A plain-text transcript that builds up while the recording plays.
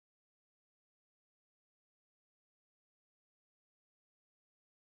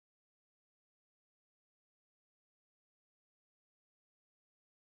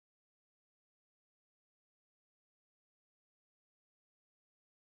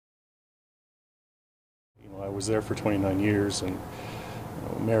was there for 29 years and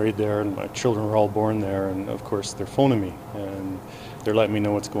married there, and my children were all born there, and of course they're phoning me and they're letting me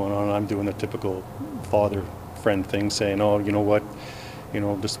know what's going on. I'm doing the typical father-friend thing, saying, oh, you know what,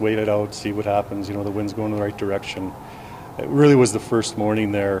 just wait it out, see what happens, the wind's going in the right direction. It really was the first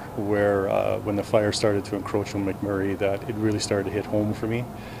morning there where when the fire started to encroach on McMurray that it really started to hit home for me.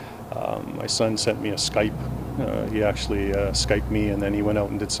 My son sent me a Skype. He actually Skyped me, and then he went out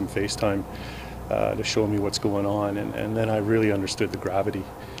and did some FaceTime to show me what's going on, and then I really understood the gravity.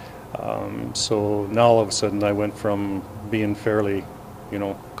 So now all of a sudden I went from being fairly,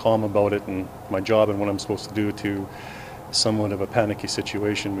 calm about it and my job and what I'm supposed to do to somewhat of a panicky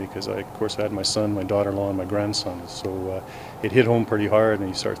situation, because I, of course, had my son, my daughter-in-law, and my grandson. So it hit home pretty hard, and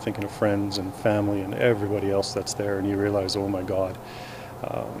you start thinking of friends and family and everybody else that's there, and you realize, oh my God.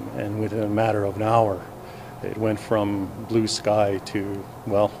 And within a matter of an hour, it went from blue sky to,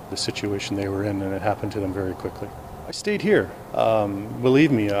 well, the situation they were in, and it happened to them very quickly. I stayed here.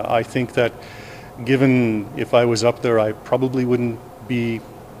 Believe me, I think that given if I was up there, I probably wouldn't be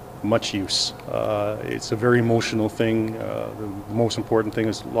much use. It's a very emotional thing. The most important thing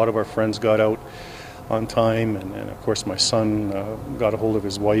is a lot of our friends got out on time, and of course my son got a hold of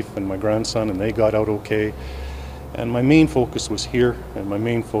his wife and my grandson, and they got out okay. And my main focus was here, and my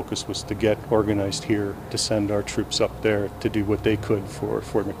main focus was to get organized here to send our troops up there to do what they could for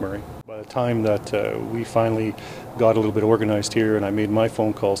Fort McMurray. By the time that we finally got a little bit organized here, and I made my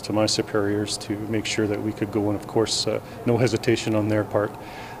phone calls to my superiors to make sure that we could go, and of course no hesitation on their part.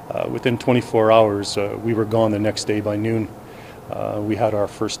 Within 24 hours, we were gone the next day by noon. We had our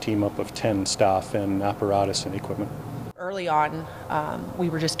first team up of 10 staff and apparatus and equipment. Early on, we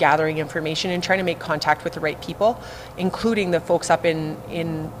were just gathering information and trying to make contact with the right people, including the folks up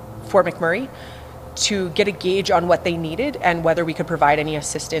in Fort McMurray, to get a gauge on what they needed and whether we could provide any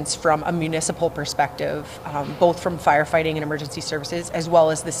assistance from a municipal perspective, both from firefighting and emergency services, as well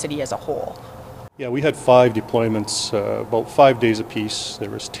as the city as a whole. Yeah, we had 5 deployments, about 5 days apiece. There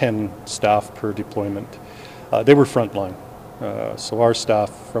was 10 staff per deployment. They were frontline. So our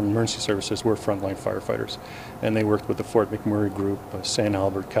staff from emergency services were frontline firefighters, and they worked with the Fort McMurray group, St.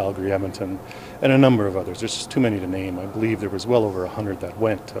 Albert, Calgary, Edmonton, and a number of others. There's just too many to name. I believe there was well over 100 that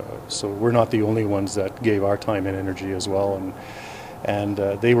went. So we're not the only ones that gave our time and energy as well, and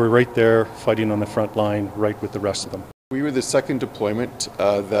they were right there fighting on the front line, right with the rest of them. We were the second deployment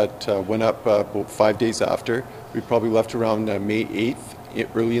that went up about 5 days after. We probably left around May 8th,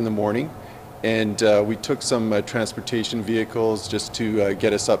 early in the morning. And we took some transportation vehicles just to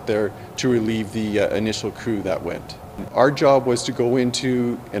get us up there to relieve the initial crew that went. Our job was to go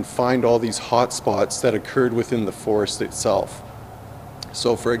into and find all these hot spots that occurred within the forest itself.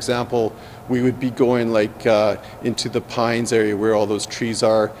 So for example, we would be going like into the pines area where all those trees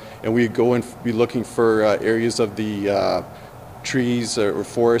are, and we'd go and be looking for areas of the trees or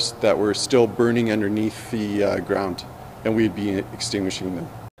forest that were still burning underneath the ground, and we'd be extinguishing them.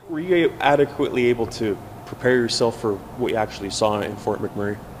 Were you adequately able to prepare yourself for what you actually saw in Fort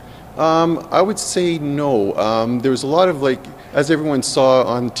McMurray? I would say no. There was a lot of, like, as everyone saw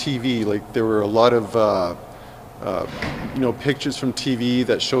on TV, like there were a lot of pictures from TV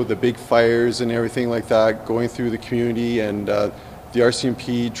that showed the big fires and everything like that going through the community, and the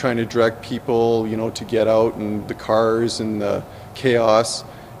RCMP trying to direct people, to get out, and the cars and the chaos.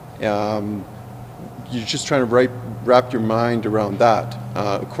 You're just trying to wrap your mind around that.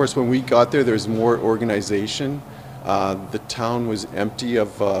 Of course, when we got there, there's more organization. The town was empty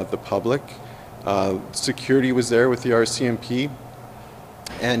of the public. Security was there with the RCMP.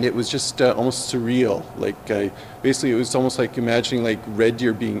 And it was just almost surreal. Like, basically, it was almost like imagining like Red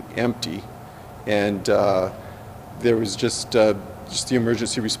Deer being empty. And there was just the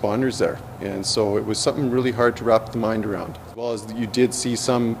emergency responders there. And so it was something really hard to wrap the mind around. As well as you did see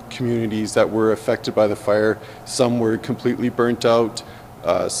some communities that were affected by the fire. Some were completely burnt out.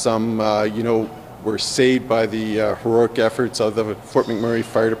 Some, were saved by the heroic efforts of the Fort McMurray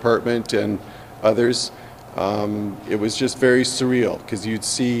Fire Department and others. It was just very surreal, because you'd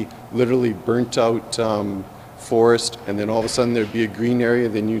see literally burnt out forest, and then all of a sudden there'd be a green area,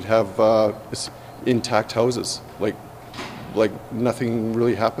 then you'd have intact houses. Like nothing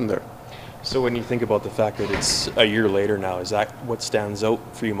really happened there. So when you think about the fact that it's a year later now, is that what stands out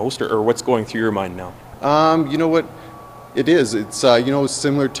for you most, or what's going through your mind now? You know what? It is. It's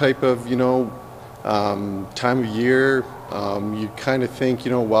similar type of time of year. You kind of think,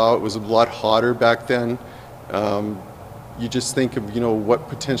 wow, it was a lot hotter back then. You just think of what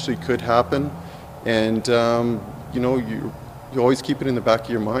potentially could happen, and you always keep it in the back of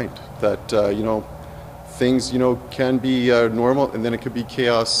your mind that things can be normal, and then it could be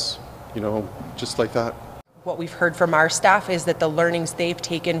chaos, just like that. What we've heard from our staff is that the learnings they've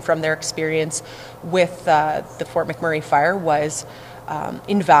taken from their experience with the Fort McMurray fire was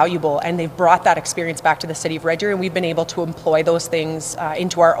invaluable, and they've brought that experience back to the city of Red Deer, and we've been able to employ those things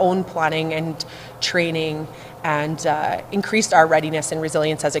into our own planning and training, and increased our readiness and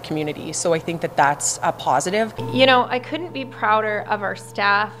resilience as a community. So I think that that's a positive. You know, I couldn't be prouder of our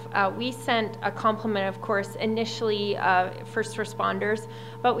staff. We sent a compliment, of course, initially first responders,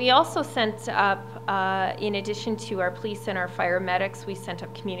 but we also sent up, in addition to our police and our fire medics, we sent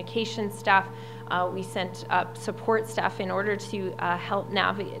up communication staff. We sent up support staff in order to help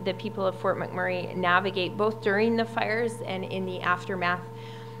the people of Fort McMurray navigate both during the fires and in the aftermath.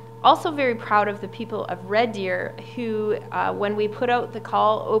 Also very proud of the people of Red Deer who, when we put out the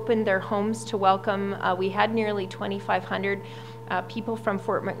call, opened their homes to welcome. We had nearly 2,500 people from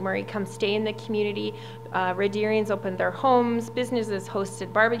Fort McMurray come stay in the community. Red Deerians opened their homes, businesses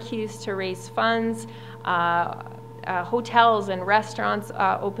hosted barbecues to raise funds, hotels and restaurants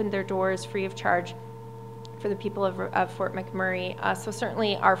opened their doors free of charge for the people of Fort McMurray. So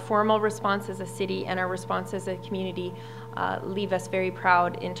certainly our formal response as a city and our response as a community leave us very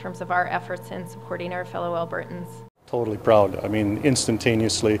proud in terms of our efforts in supporting our fellow Albertans. Totally proud. I mean,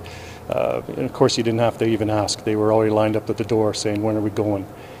 instantaneously, and of course you didn't have to even ask. They were already lined up at the door saying, when are we going?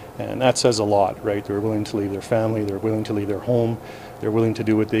 And that says a lot, right? They're willing to leave their family, they're willing to leave their home, they're willing to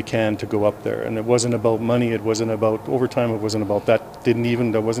do what they can to go up there. And it wasn't about money, it wasn't about overtime, it wasn't about that.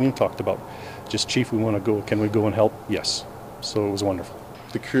 That wasn't even talked about. Just, Chief, we want to go. Can we go and help? Yes. So it was wonderful.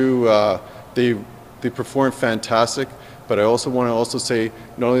 The crew, they performed fantastic, but I also want to say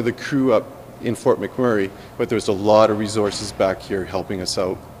not only the crew up in Fort McMurray, but there's a lot of resources back here helping us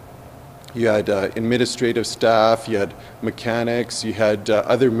out. You had administrative staff, you had mechanics, you had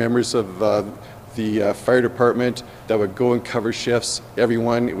other members of the fire department that would go and cover shifts.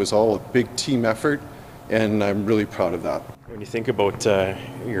 Everyone, it was all a big team effort, and I'm really proud of that. When you think about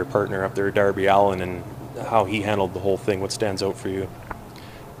your partner up there, Darby Allen, and how he handled the whole thing, what stands out for you?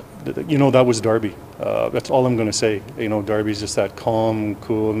 You know, that was Darby. That's all I'm going to say. You know, Darby's just that calm,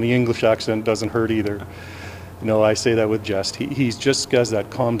 cool, and the English accent doesn't hurt either. You know, I say that with jest. He's just has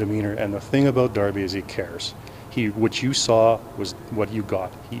that calm demeanor, and the thing about Darby is he cares. What you saw was what you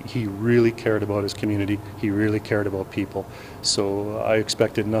got. He really cared about his community. He really cared about people. So I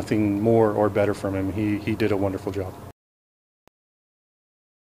expected nothing more or better from him. He did a wonderful job.